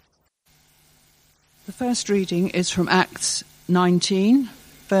The first reading is from Acts 19,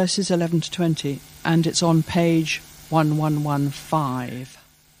 verses 11 to 20, and it's on page 1115.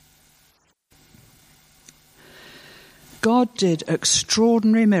 God did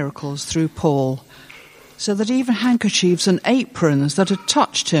extraordinary miracles through Paul, so that even handkerchiefs and aprons that had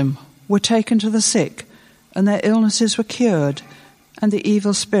touched him were taken to the sick, and their illnesses were cured, and the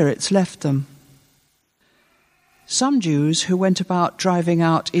evil spirits left them. Some Jews who went about driving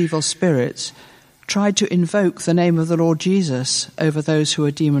out evil spirits tried to invoke the name of the Lord Jesus over those who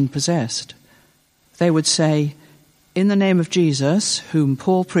were demon-possessed. They would say, "In the name of Jesus, whom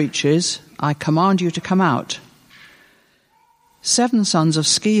Paul preaches, I command you to come out." 7 sons of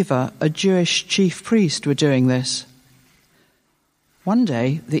Sceva, a Jewish chief priest, were doing this. One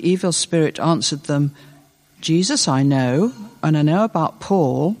day, the evil spirit answered them, "Jesus I know, and I know about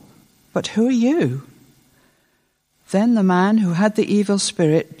Paul, but who are you?" Then the man who had the evil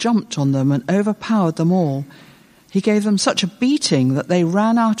spirit jumped on them and overpowered them all. He gave them such a beating that they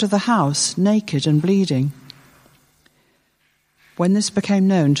ran out of the house naked and bleeding. When this became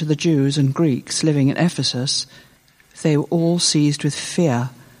known to the Jews and Greeks living in Ephesus, they were all seized with fear,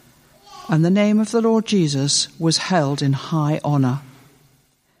 and the name of the Lord Jesus was held in high honor.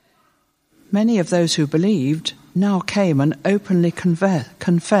 Many of those who believed now came and openly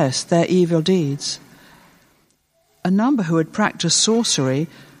confessed their evil deeds. A number who had practiced sorcery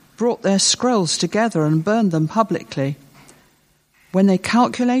brought their scrolls together and burned them publicly. When they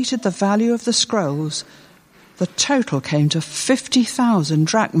calculated the value of the scrolls, the total came to 50,000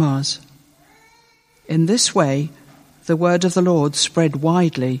 drachmas. In this way, the word of the Lord spread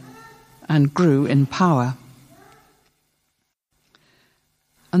widely and grew in power.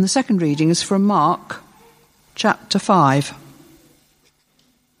 And the second reading is from Mark, chapter 5.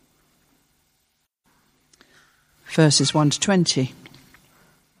 Verses 1 to 20,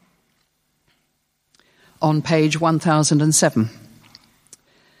 on page 1007.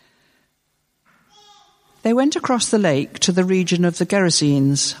 They went across the lake to the region of the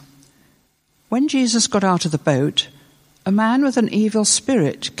Gerasenes. When Jesus got out of the boat, a man with an evil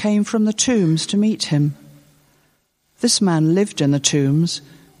spirit came from the tombs to meet him. This man lived in the tombs,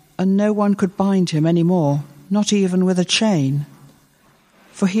 and no one could bind him any more, not even with a chain,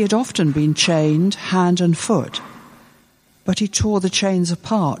 for he had often been chained hand and foot. But he tore the chains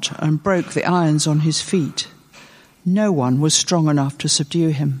apart and broke the irons on his feet. No one was strong enough to subdue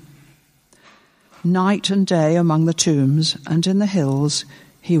him. Night and day among the tombs and in the hills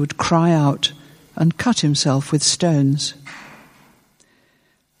he would cry out and cut himself with stones.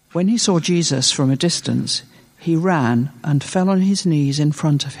 When he saw Jesus from a distance, he ran and fell on his knees in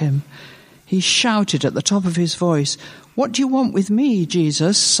front of him. He shouted at the top of his voice, "What do you want with me,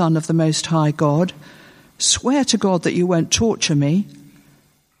 Jesus, Son of the Most High God? Swear to God that you won't torture me."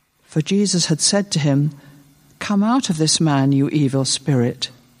 For Jesus had said to him, "Come out of this man, you evil spirit."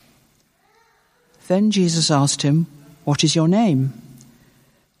 Then Jesus asked him, "What is your name?"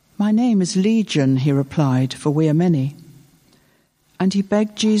 "My name is Legion," he replied, "for we are many." And he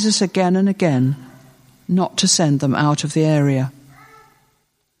begged Jesus again and again not to send them out of the area.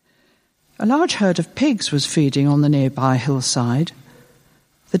 A large herd of pigs was feeding on the nearby hillside.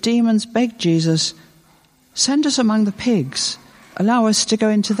 The demons begged Jesus, "Send us among the pigs. Allow us to go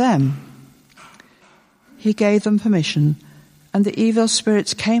into them." He gave them permission, and the evil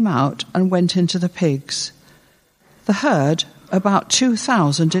spirits came out and went into the pigs. The herd, about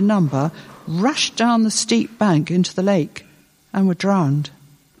 2,000 in number, rushed down the steep bank into the lake and were drowned.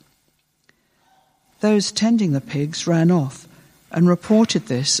 Those tending the pigs ran off and reported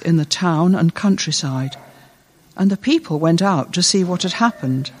this in the town and countryside, and the people went out to see what had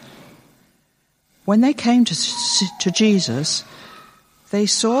happened. When they came to Jesus, they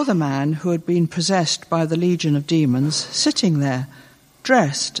saw the man who had been possessed by the legion of demons sitting there,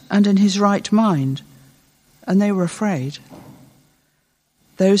 dressed and in his right mind, and they were afraid.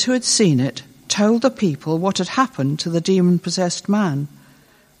 Those who had seen it told the people what had happened to the demon-possessed man,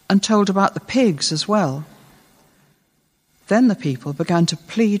 and told about the pigs as well. Then the people began to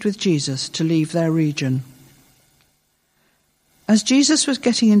plead with Jesus to leave their region. As Jesus was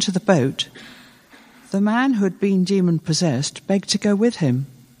getting into the boat, the man who had been demon-possessed begged to go with him.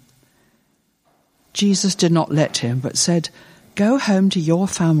 Jesus did not let him, but said, "Go home to your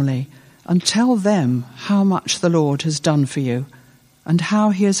family and tell them how much the Lord has done for you and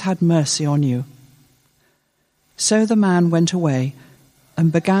how he has had mercy on you." So the man went away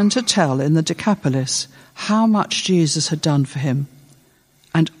and began to tell in the Decapolis how much Jesus had done for him,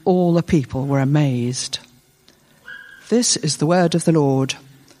 and all the people were amazed. This is the word of the Lord.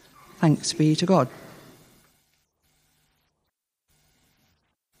 Thanks be to God.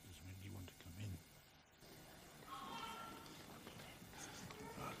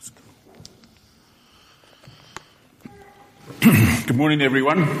 Good morning,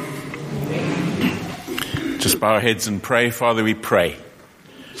 everyone. Just bow our heads and pray. Father, we pray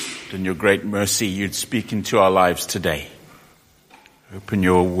that in your great mercy you'd speak into our lives today. Open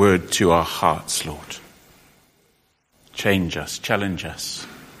your word to our hearts, Lord. Change us, challenge us.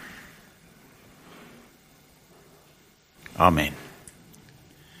 Amen.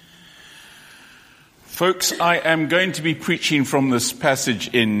 Folks, I am going to be preaching from this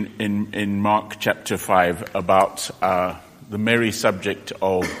passage in Mark chapter 5 about the merry subject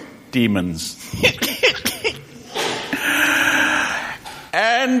of demons.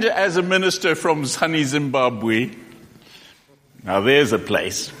 And as a minister from sunny Zimbabwe, now there's a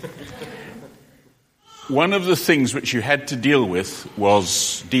place, one of the things which you had to deal with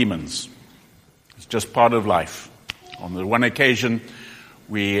was demons. It's just part of life. On the one occasion,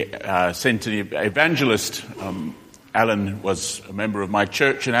 we sent an evangelist. Alan was a member of my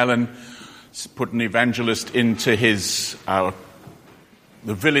church, and Alan put an evangelist into his the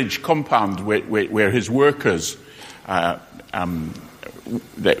village compound where his workers where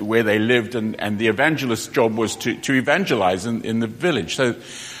they lived, and the evangelist's job was to evangelize in the village. So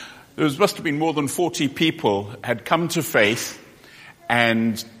there must have been more than 40 people had come to faith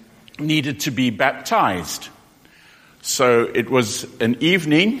and needed to be baptized. So it was an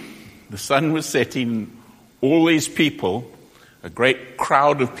evening, the sun was setting, all these people, a great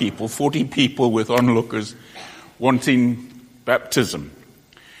crowd of people, 40 people with onlookers, wanting baptism.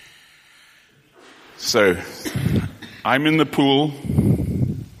 So I'm in the pool,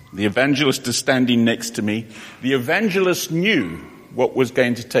 the evangelist is standing next to me. The evangelist knew what was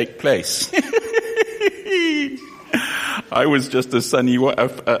going to take place. I was just a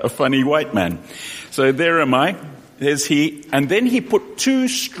funny white man. So there am I, there's he, and then he put two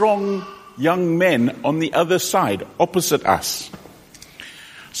strong young men on the other side, opposite us.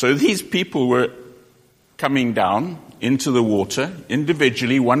 So these people were coming down into the water,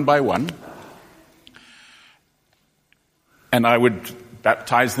 individually, one by one, and I would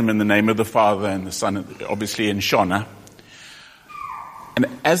baptize them in the name of the Father and the Son, obviously in Shona. And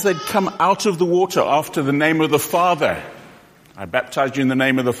as they'd come out of the water after the name of the Father, I baptized you in the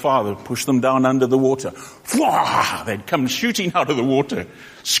name of the Father, push them down under the water. They'd come shooting out of the water,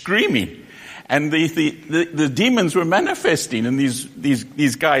 screaming. And the demons were manifesting, and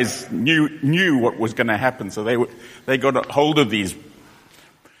these guys knew what was going to happen. So they got a hold of these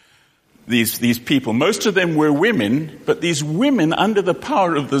people. Most of them were women, but these women, under the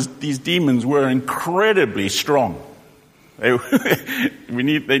power of these demons, were incredibly strong. They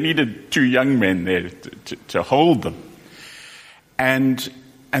needed two young men there to hold them. And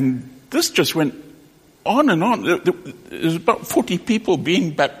this just went on and on. There was about 40 people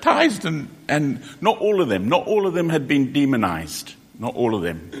being baptized, and not all of them had been demonized. Not all of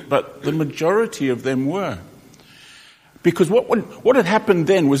them. But the majority of them were. Because what had happened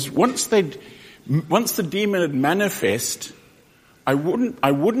then was once the demon had manifest, I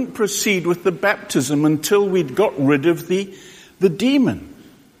wouldn't proceed with the baptism until we'd got rid of the demon.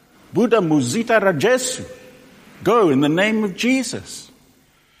 Buddha Muzita Rajesu. Go in the name of Jesus.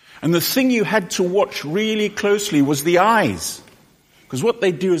 And the thing you had to watch really closely was the eyes. Because what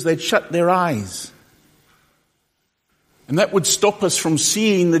they'd do is they'd shut their eyes. And that would stop us from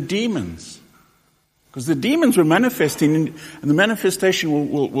seeing the demons. Because the demons were manifesting, and the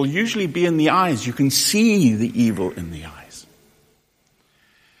manifestation will usually be in the eyes. You can see the evil in the eyes.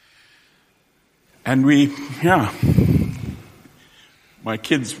 And my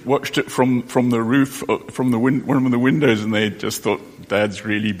kids watched it from the roof, from one of the windows, and they just thought, Dad's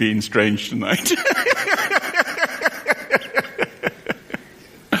really being strange tonight.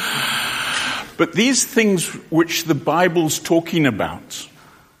 But these things which the Bible's talking about,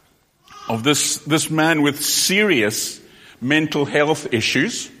 of this man with serious mental health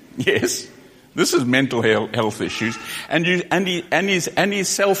issues, yes, this is mental health issues, and he's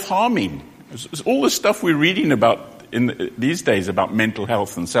self-harming. It's all the stuff we're reading about in these days about mental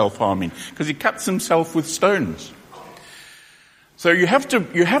health and self-harming, because he cuts himself with stones. So you have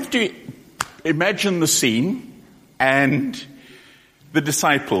to imagine the scene, and the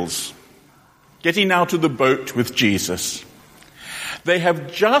disciples getting out of the boat with Jesus. They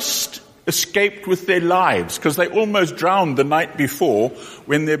have just escaped with their lives, because they almost drowned the night before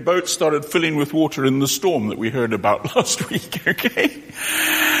when their boat started filling with water in the storm that we heard about last week, okay?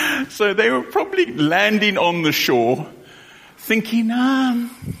 So they were probably landing on the shore thinking,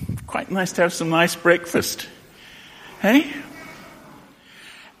 quite nice to have some nice breakfast. Hey?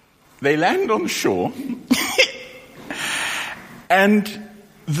 They land on shore and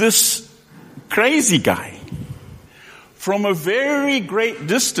this crazy guy from a very great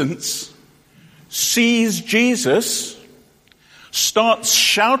distance sees Jesus, starts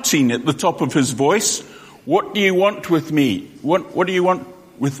shouting at the top of his voice, "What do you want with me? What do you want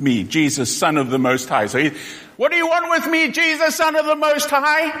with me, Jesus, Son of the Most High?" So what do you want with me, Jesus, Son of the Most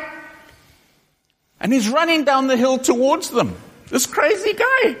High? And he's running down the hill towards them. This crazy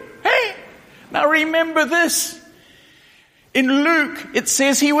guy. Hey, now remember this. In Luke, it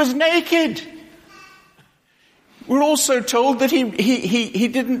says he was naked. We're also told that he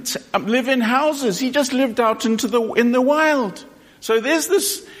didn't live in houses. He just lived out in the wild. So there's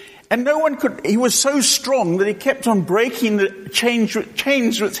this, and no one could, he was so strong that he kept on breaking the chains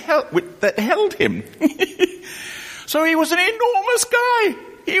that held him. So he was an enormous guy.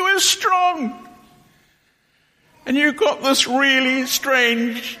 He was strong. And you've got this really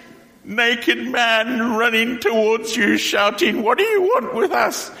strange, naked man running towards you, shouting, "What do you want with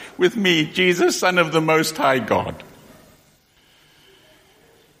us? With me, Jesus, Son of the Most High God?"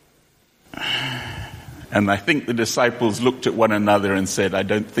 And I think the disciples looked at one another and said, "I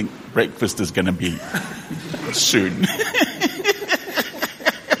don't think breakfast is going to be soon."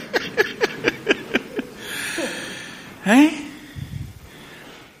 Hey?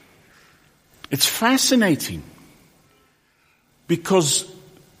 It's fascinating. Because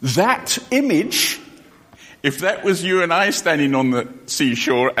that image, if that was you and I standing on the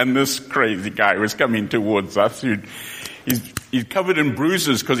seashore and this crazy guy was coming towards us, he's covered in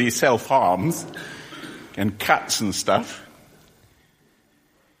bruises because he self-harms and cuts and stuff,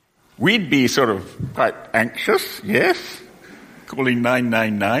 we'd be sort of quite anxious, yes, calling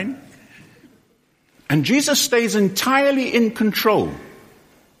 999. And Jesus stays entirely in control.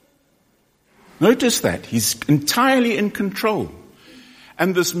 Notice that. He's entirely in control.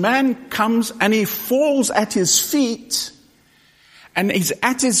 And this man comes and he falls at his feet. And he's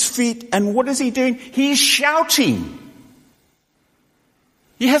at his feet, and what is he doing? He's shouting.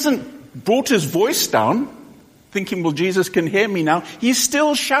 He hasn't brought his voice down, thinking, well, Jesus can hear me now. He's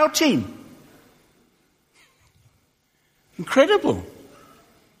still shouting. Incredible.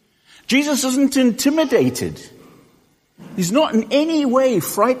 Jesus isn't intimidated. He's not in any way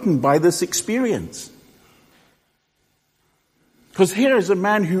frightened by this experience. Because here is a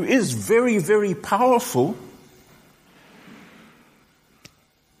man who is very, very powerful.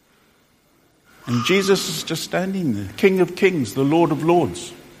 And Jesus is just standing there, King of Kings, the Lord of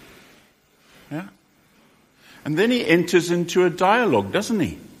Lords. Yeah? And then he enters into a dialogue, doesn't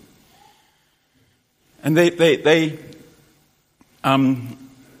he? And the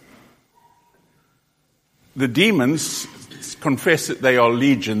demons confess that they are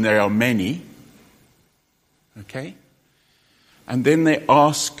legion, they are many. Okay? And then they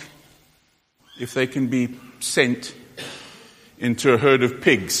ask if they can be sent into a herd of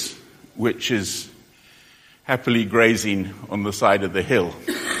pigs, which is happily grazing on the side of the hill.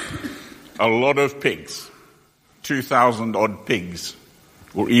 A lot of pigs. 2,000 odd pigs.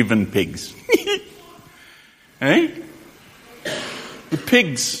 Or even pigs. Eh? The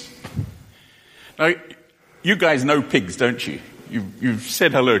pigs. Now, you guys know pigs, don't you? You've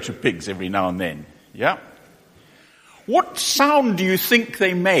said hello to pigs every now and then. Yeah? What sound do you think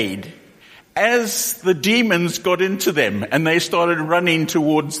they made as the demons got into them and they started running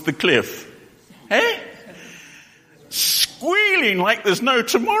towards the cliff? Eh? Squealing like there's no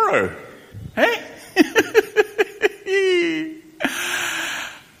tomorrow. Eh?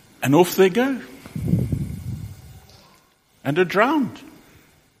 And off they go. And are drowned.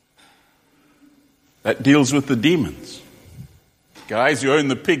 That deals with the demons. Guys who own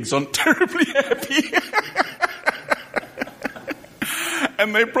the pigs aren't terribly happy.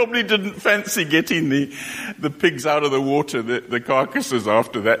 And they probably didn't fancy getting the pigs out of the water, the carcasses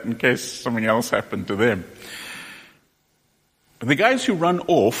after that, in case something else happened to them. The guys who run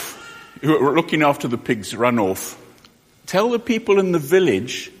off, who are looking after the pigs, run off, tell the people in the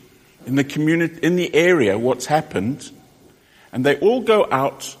village, in the community, in the area what's happened, and they all go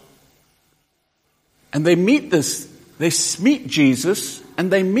out and they meet Jesus,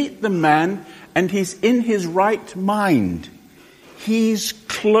 and they meet the man, and he's in his right mind. He's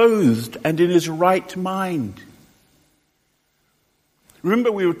clothed and in his right mind.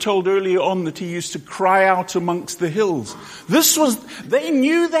 Remember, we were told earlier on that he used to cry out amongst the hills. They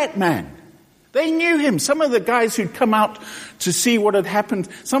knew that man. They knew him. Some of the guys who'd come out to see what had happened,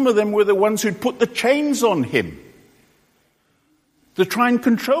 some of them were the ones who'd put the chains on him to try and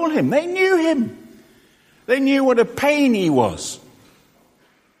control him. They knew him. They knew what a pain he was.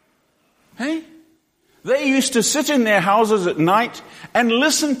 Hey? They used to sit in their houses at night and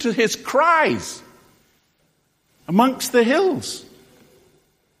listen to his cries amongst the hills.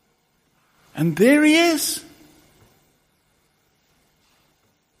 And there he is.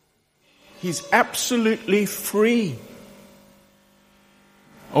 He's absolutely free.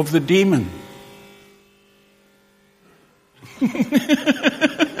 of the demon.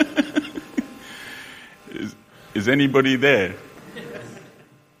 Is anybody there?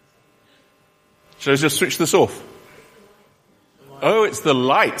 Shall I just switch this off? Oh, it's the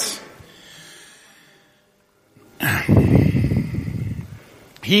light.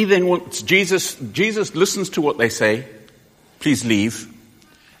 He then wants Jesus listens to what they say, please leave.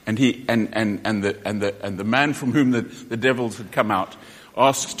 And the man from whom the devils had come out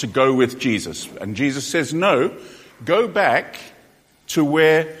asks to go with Jesus. And Jesus says, no, go back to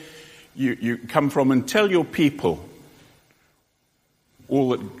where you come from and tell your people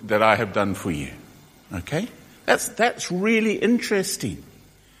all that I have done for you. Okay? That's really interesting.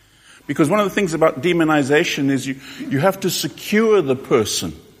 Because one of the things about demonization is you have to secure the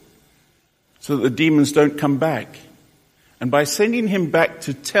person so that the demons don't come back. And by sending him back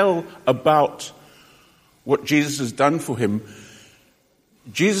to tell about what Jesus has done for him,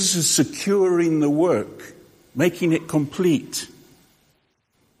 Jesus is securing the work, making it complete.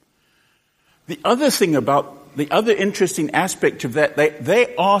 The other interesting aspect of that,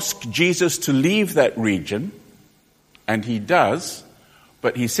 they ask Jesus to leave that region, and he does,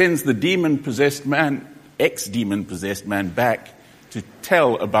 but he sends the ex-demon-possessed man back to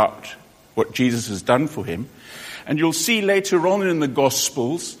tell about what Jesus has done for him. And you'll see later on in the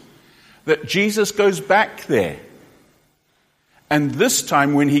Gospels that Jesus goes back there. And this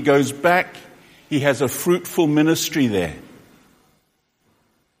time when he goes back, he has a fruitful ministry there.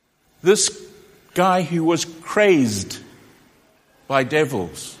 This guy who was crazed by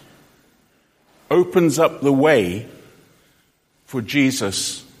devils opens up the way for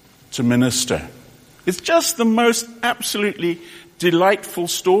Jesus to minister. It's just the most absolutely delightful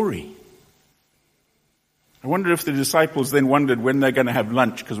story. I wonder if the disciples then wondered when they're going to have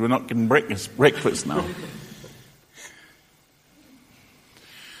lunch, because we're not getting breakfast now.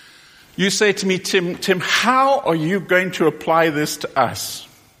 You say to me, Tim, how are you going to apply this to us?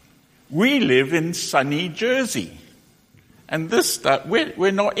 We live in sunny Jersey. And this stuff,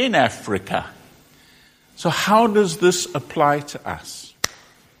 we're not in Africa. So how does this apply to us?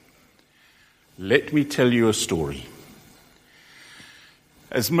 Let me tell you a story.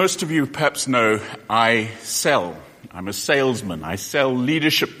 As most of you perhaps know, I'm a salesman. I sell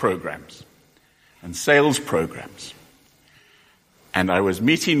leadership programs and sales programs. And I was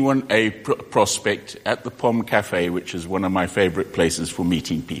meeting a prospect at the Pom Cafe, which is one of my favorite places for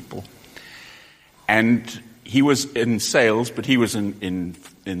meeting people. And he was in sales, but he was in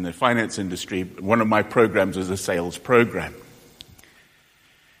the finance industry. One of my programs is a sales program.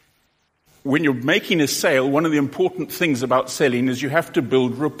 When you're making a sale, one of the important things about selling is you have to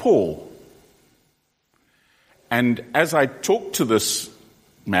build rapport. And as I talked to this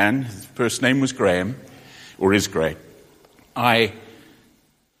man, his first name was Graham, or is Graham, I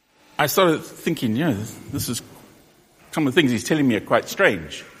started thinking, this is, some of the things he's telling me are quite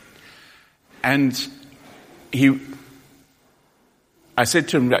strange. And I said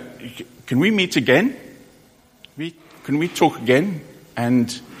to him, can we meet again? Can we talk again?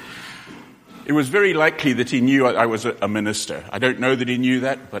 And it was very likely that he knew I was a minister. I don't know that he knew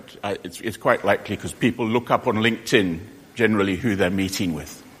that, but it's quite likely because people look up on LinkedIn generally who they're meeting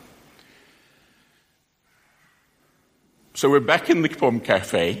with. So we're back in the Pom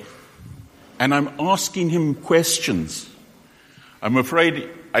Cafe, and I'm asking him questions. I'm afraid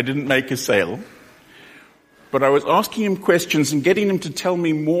I didn't make a sale, but I was asking him questions and getting him to tell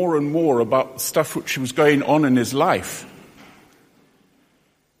me more and more about stuff which was going on in his life.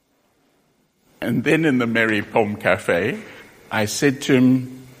 And then in the Merry Pom Cafe, I said to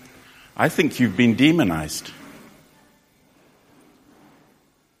him, I think you've been demonized.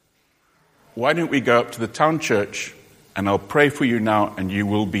 Why don't we go up to the town church and I'll pray for you now and you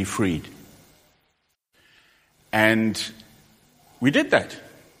will be freed. And we did that.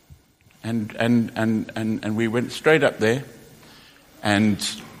 And we went straight up there. And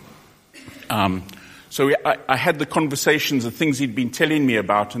so I had the conversations of things he'd been telling me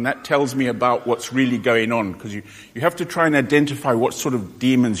about, and that tells me about what's really going on, because you have to try and identify what sort of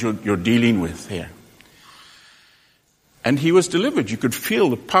demons you're dealing with here. And he was delivered. You could feel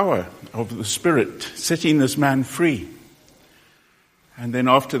the power of the Spirit setting this man free. And then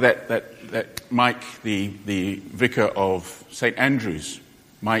after that Mike, the vicar of St. Andrews,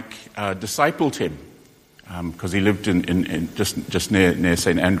 Mike discipled him, because he lived in just near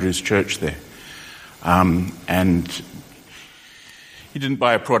St. Andrew's Church there. And he didn't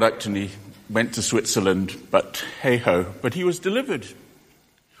buy a product and he went to Switzerland, but hey-ho, but he was delivered.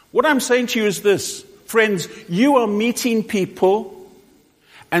 What I'm saying to you is this, friends, you are meeting people,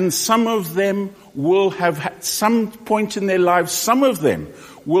 and some of them will have, at some point in their lives, some of them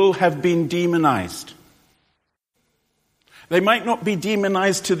will have been demonized. They might not be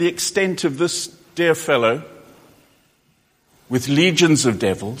demonized to the extent of this dear fellow with legions of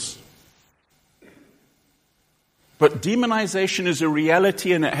devils, but demonization is a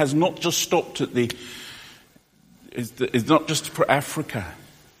reality, and it has not just stopped at it's not just for Africa.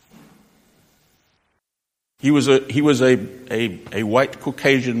 He was a white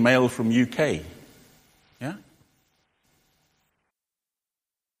Caucasian male from UK. Yeah?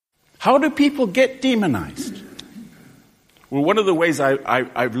 How do people get demonized? Well, one of the ways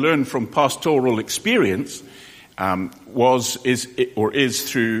I've learned from pastoral experience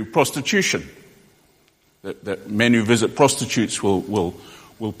is through prostitution. That men who visit prostitutes will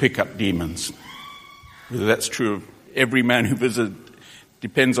pick up demons. Whether that's true of every man who visits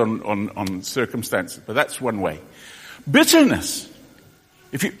depends on circumstances, but that's one way. Bitterness.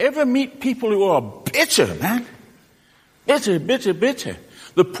 If you ever meet people who are bitter, man, bitter.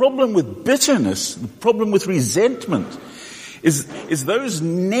 The problem with bitterness, the problem with resentment, is those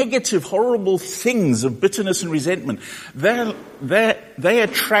negative, horrible things of bitterness and resentment. They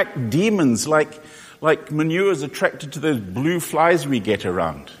attract demons like manure is attracted to those blue flies we get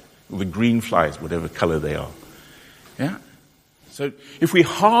around, or the green flies, whatever color they are. Yeah? So if we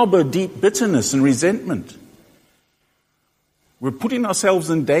harbor deep bitterness and resentment, we're putting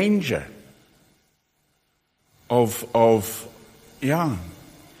ourselves in danger of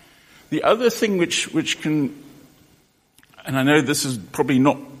The other thing which can, and I know this is probably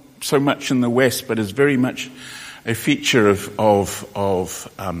not so much in the West, but is very much a feature of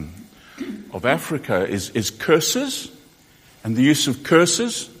Africa is curses, and the use of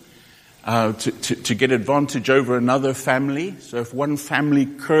curses to get advantage over another family. So if one family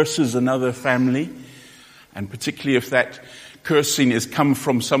curses another family, and particularly if that cursing is come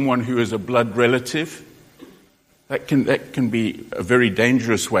from someone who is a blood relative, that can be a very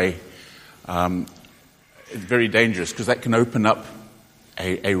dangerous way. It's very dangerous because that can open up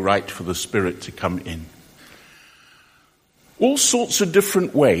a right for the Spirit to come in. All sorts of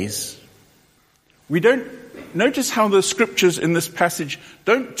different ways. We don't notice how the scriptures in this passage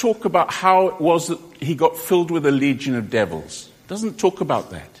don't talk about how it was that he got filled with a legion of devils. It doesn't talk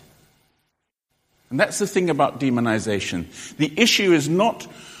about that. And that's the thing about demonization. The issue is not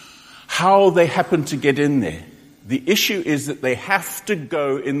how they happen to get in there. The issue is that they have to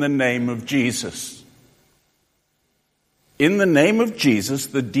go in the name of Jesus. In the name of Jesus,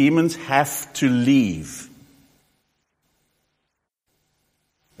 the demons have to leave.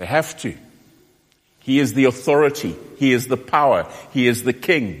 They have to. He is the authority. He is the power. He is the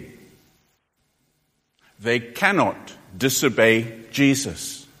king. They cannot disobey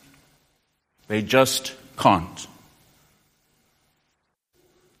Jesus. They just can't.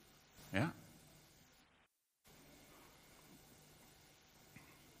 Yeah?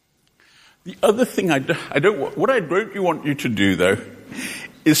 The other thing what I don't want you to do though,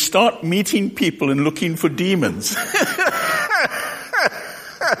 is start meeting people and looking for demons.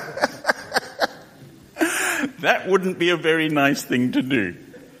 That wouldn't be a very nice thing to do.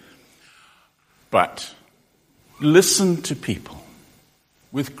 But listen to people.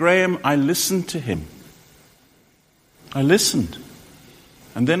 With Graham, I listened to him. I listened.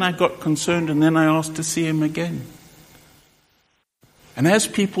 And then I got concerned, and then I asked to see him again. And as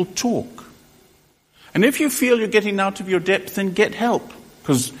people talk, and if you feel you're getting out of your depth, then get help.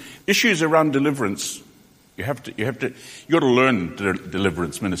 Because issues around deliverance, you got to learn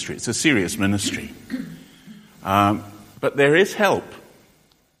deliverance ministry. It's a serious ministry. But there is help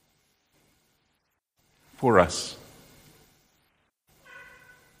for us.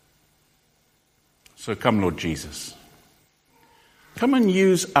 So come, Lord Jesus. Come and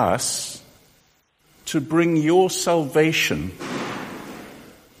use us to bring your salvation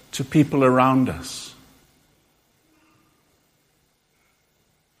to people around us.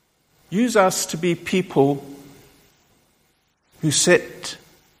 Use us to be people who set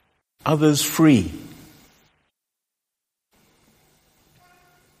others free.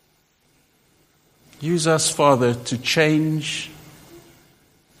 Use us, Father, to change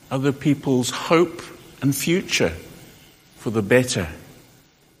other people's hope and future for the better.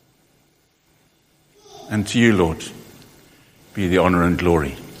 And to you, Lord, be the honor and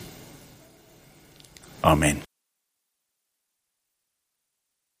glory. Amen.